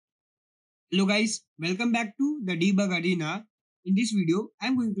Hello guys, welcome back to the Debug Arena. In this video,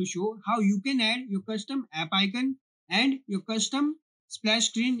 I'm going to show how you can add your custom app icon and your custom splash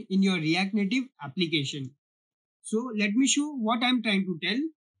screen in your React Native application. So let me show what I'm trying to tell.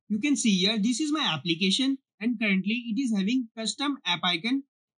 You can see here, this is my application and currently it is having custom app icon.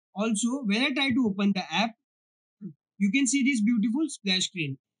 Also, when I try to open the app, you can see this beautiful splash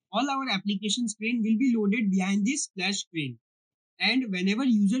screen. All our application screen will be loaded behind this splash screen, and whenever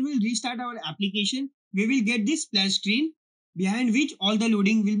user will restart our application, we will get this splash screen behind which all the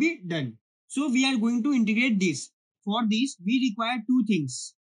loading will be done. So we are going to integrate this. For this we require two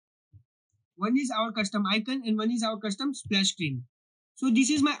things. One is our custom icon and one is our custom splash screen. So this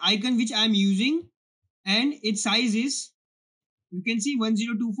is my icon which I am using, and its size is, you can see,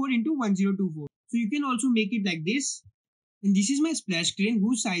 1024 into 1024. So you can also make it like this. And this is my splash screen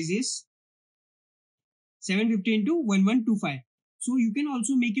whose size is 750 into 1125. So you can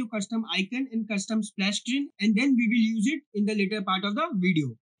also make your custom icon and custom splash screen, and then we will use it in the later part of the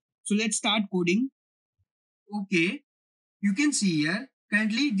video. So let's start coding. Okay, you can see here,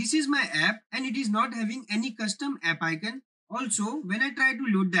 currently this is my app and it is not having any custom app icon. Also, when I try to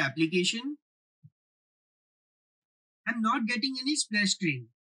load the application, I'm not getting any splash screen.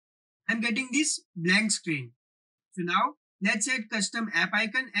 I'm getting this blank screen. So now let's add custom app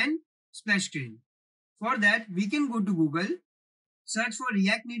icon and splash screen. For that, we can go to Google, search for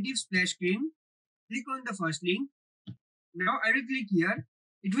React Native splash screen, click on the first link. Now I will click here.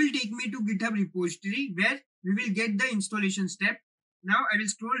 It will take me to GitHub repository where we will get the installation step. Now I will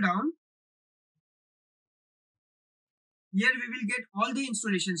scroll down. Here we will get all the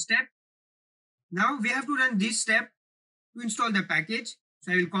installation step. Now we have to run this step to install the package.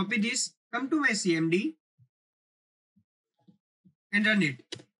 So I will copy this, come to my CMD and run it.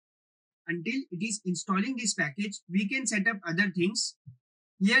 Until it is installing this package, we can set up other things.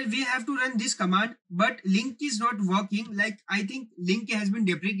 Here we have to run this command, but link is not working. Like, I think link has been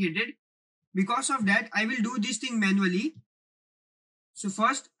deprecated. Because of that, I will do this thing manually. So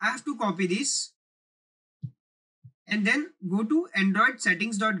first I have to copy this and then go to Android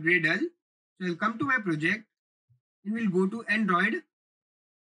settings.gradle. So I'll come to my project and we'll go to Android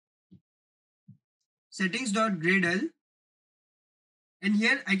settings.gradle, and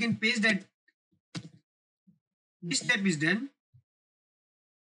here I can paste that. This step is done.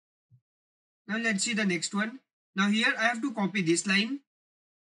 Now let's see the next one. Now here I have to copy this line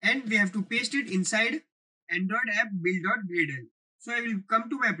and we have to paste it inside Android app build.gradle. So I will come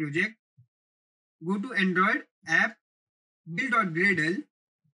to my project, go to Android app build.gradle.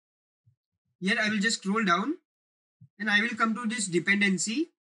 Here I will just scroll down and I will come to this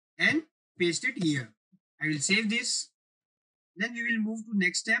dependency and paste it here. I will save this. Then we will move to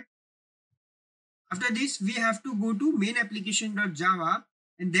next step. After this, we have to go to main application.java,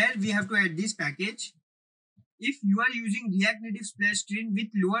 and there we have to add this package. If you are using React Native splash screen with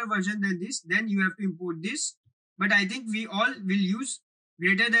lower version than this, then you have to import this. But I think we all will use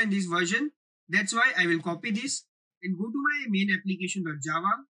greater than this version. That's why I will copy this and go to my main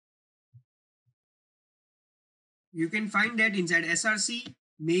application.java. You can find that inside src,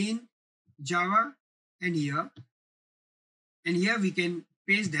 main, java, and here. And here we can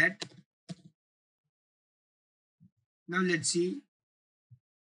paste that. Now let's see.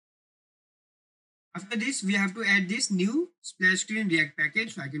 After this, we have to add this new splash screen React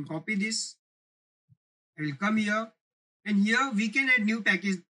package. So I can copy this. I will come here. And here we can add new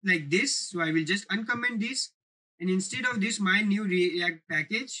package like this. So I will just uncomment this. And instead of this, my new React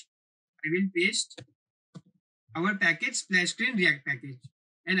package, I will paste our package splash screen React package.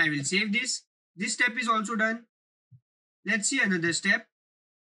 And I will save this. This step is also done. Let's see another step.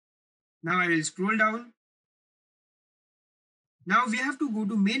 Now I will scroll down. Now we have to go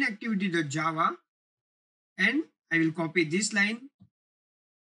to main activity.java and I will copy this line.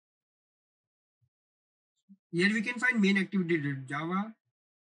 Here we can find main activity.java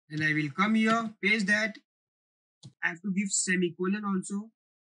and I will come here, paste that. I have to give semicolon also.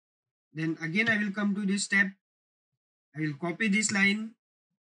 Then again I will come to this step. I will copy this line,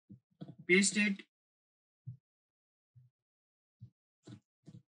 paste it.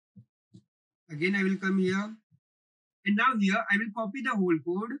 Again I will come here. And now here I will copy the whole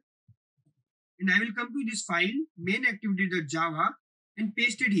code and I will come to this file main activity.java and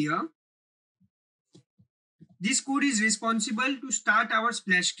paste it here. This code is responsible to start our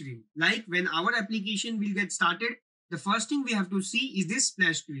splash screen. Like when our application will get started, the first thing we have to see is this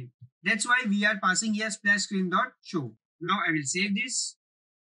splash screen. That's why we are passing here splash screen.show. Now I will save this.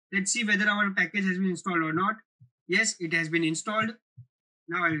 Let's see whether our package has been installed or not. Yes, it has been installed.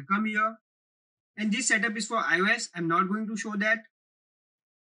 Now I will come here. And this setup is for iOS. I'm not going to show that.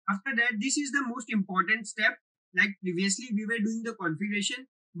 After that, this is the most important step. Like previously, we were doing the configuration,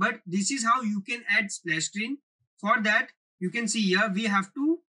 but this is how you can add splash screen. For that, you can see here we have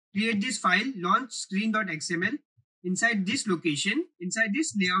to create this file launch screen.xml inside this location, inside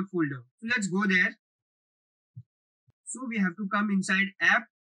this layout folder. So let's go there. So we have to come inside app,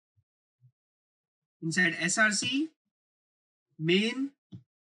 inside src, main,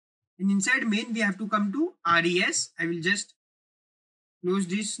 and inside main we have to come to res. I will just close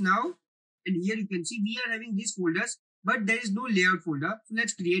this now, and here you can see we are having these folders, but there is no layout folder. So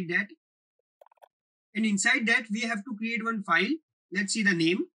let's create that, and inside that we have to create one file. Let's see the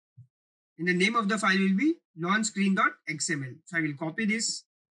name, and the name of the file will be launchscreen.xml. So I will copy this.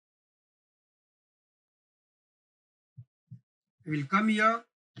 I will come here,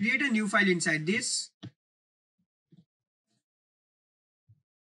 create a new file inside this.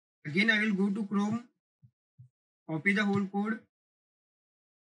 Again, I will go to Chrome, copy the whole code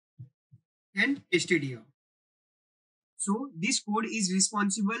and paste it here. So this code is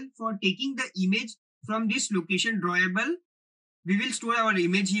responsible for taking the image from this location drawable. We will store our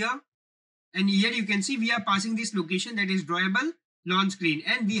image here, and here you can see we are passing this location, that is drawable launch screen,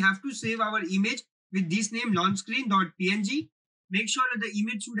 and we have to save our image with this name launchscreen.png. Make sure that the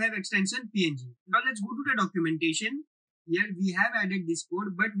image should have extension PNG. Now let's go to the documentation. Here we have added this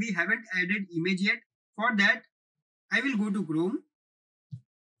code, but we haven't added image yet. For that, I will go to Chrome.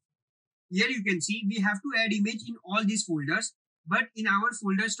 Here you can see we have to add image in all these folders, but in our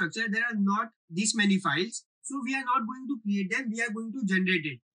folder structure there are not this many files, so we are not going to create them, we are going to generate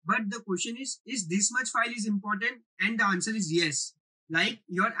it. But the question is this much file is important? And the answer is yes. Like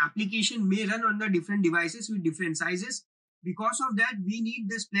your application may run on the different devices with different sizes. Because of that, we need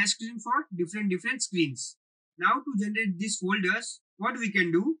the splash screen for different screens. Now to generate these folders, what we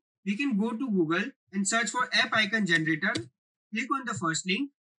can do, we can go to Google and search for app icon generator. Click on the first link,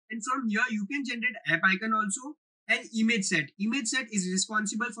 and from here you can generate app icon also and image set. Image set is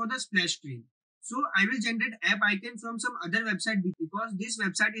responsible for the splash screen. So I will generate app icon from some other website because this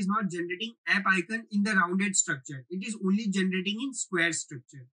website is not generating app icon in the rounded structure. It is only generating in square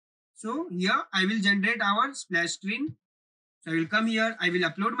structure. So here I will generate our splash screen. So I will come here, I will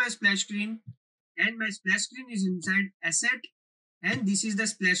upload my splash screen, and my splash screen is inside asset, and this is the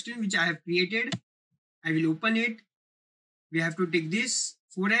splash screen which I have created. I will open it. We have to take this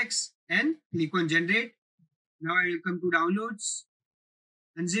 4x and click on generate. Now I will come to downloads,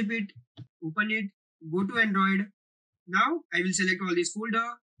 unzip it, open it, go to Android. Now I will select all this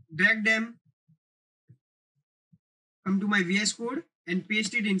folder, drag them, come to my VS Code and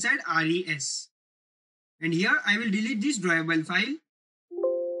paste it inside res. And here I will delete this drawable file.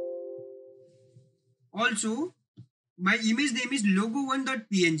 Also, my image name is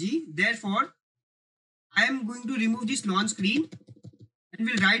logo1.png. Therefore, I am going to remove this launch screen and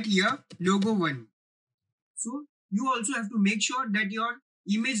will write here logo1. So you also have to make sure that your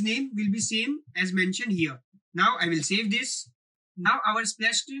image name will be same as mentioned here. Now I will save this. Now our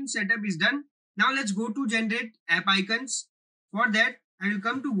splash screen setup is done. Now let's go to generate app icons. For that, I will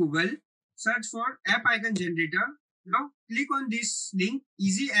come to Google, search for app icon generator. Now click on this link,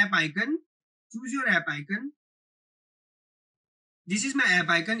 easy app icon. Choose your app icon. This is my app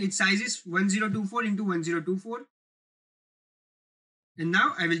icon. Its size is 1024 into 1024. And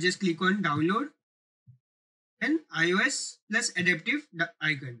now I will just click on download and iOS plus adaptive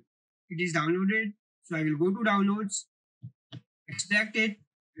icon. It is downloaded. So I will go to downloads, extract it.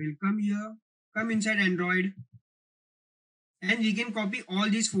 I will come here, come inside Android, and we can copy all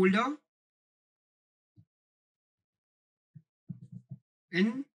this folder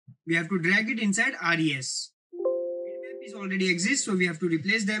and we have to drag it inside res. Bitmap is already exists, so we have to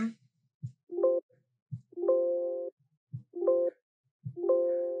replace them.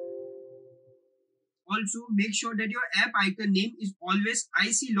 Also, make sure that your app icon name is always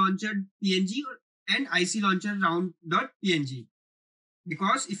IC Launcher PNG and IC Launcher round.png.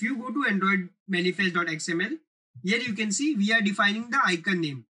 Because if you go to Android manifest.xml, here you can see we are defining the icon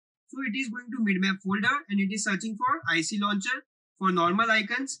name. So it is going to Bitmap folder and it is searching for IC Launcher for normal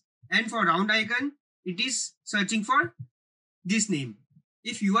icons, and for round icon, it is searching for this name.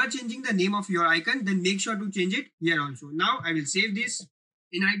 If you are changing the name of your icon, then make sure to change it here also. Now I will save this,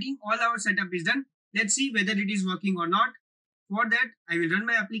 and I think all our setup is done. Let's see whether it is working or not. For that, I will run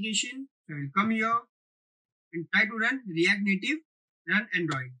my application. So I will come here and try to run React Native, run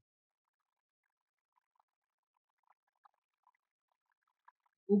Android.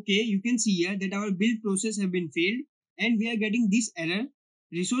 Okay, you can see here that our build process have been failed and we are getting this error.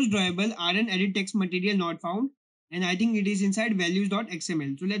 Resource drawable rn edit text material not found, and I think it is inside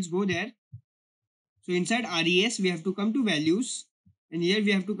values.xml. So let's go there. So inside res we have to come to values And here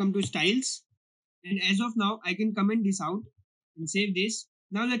we have to come to styles. And as of now, I can comment this out and save this.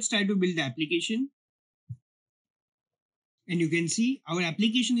 Now let's try to build the application. And you can see our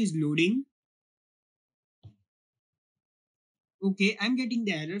application is loading. Okay, I'm getting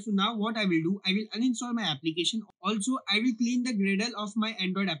the error. So now what I will do, I will uninstall my application. Also, I will clean the Gradle of my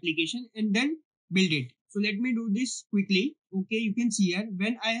Android application and then build it. So let me do this quickly. Okay, you can see here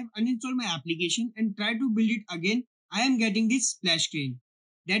when I have uninstalled my application and try to build it again, I am getting this splash screen.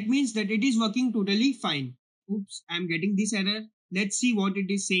 That means that it is working totally fine. Oops, I am getting this error. Let's see what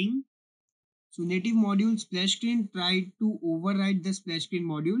it is saying. So native module splash screen, try to override the splash screen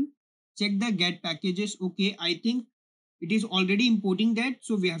module. Check the get packages. Okay, I think it is already importing that.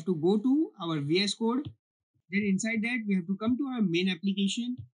 So we have to go to our VS Code. Then inside that we have to come to our main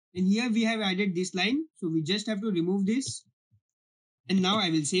application. And here we have added this line. So we just have to remove this. And now I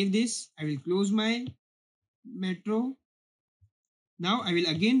will save this. I will close my Metro. Now I will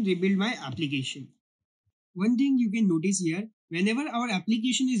again rebuild my application. One thing you can notice here, whenever our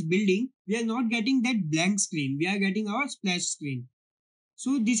application is building, we are not getting that blank screen. We are getting our splash screen.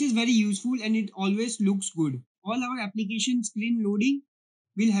 So this is very useful and it always looks good. All our application screen loading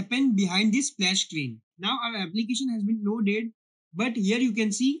will happen behind this splash screen. Now our application has been loaded, but here you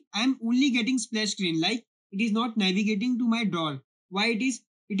can see I am only getting splash screen, like it is not navigating to my drawer. Why it is?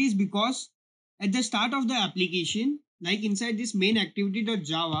 It is because at the start of the application, like inside this main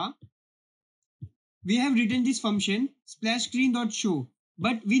activity.java, we have written this function splash screen.show,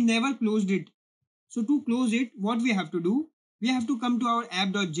 but we never closed it. So to close it, what we have to do? We have to come to our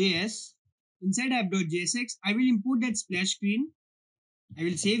app.js. Inside app.jsx, I will import that splash screen. I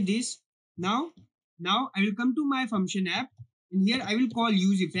will save this. Now I will come to my function app, and here I will call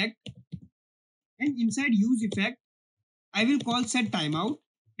use effect. And inside use effect, I will call set timeout.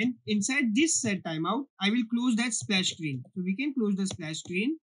 And inside this set timeout, I will close that splash screen. So we can close the splash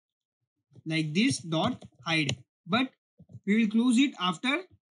screen like this dot hide. But we will close it after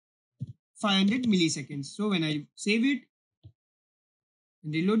 500 milliseconds. So when I save it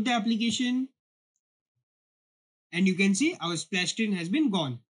and reload the application, and you can see our splash screen has been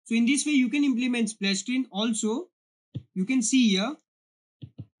gone. So in this way you can implement splash screen. Also you can see here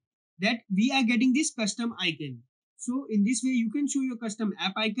that we are getting this custom icon. So in this way you can show your custom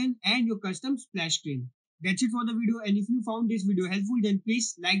app icon and your custom splash screen. That's it for the video, and if you found this video helpful, then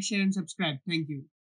please like, share and subscribe. Thank you.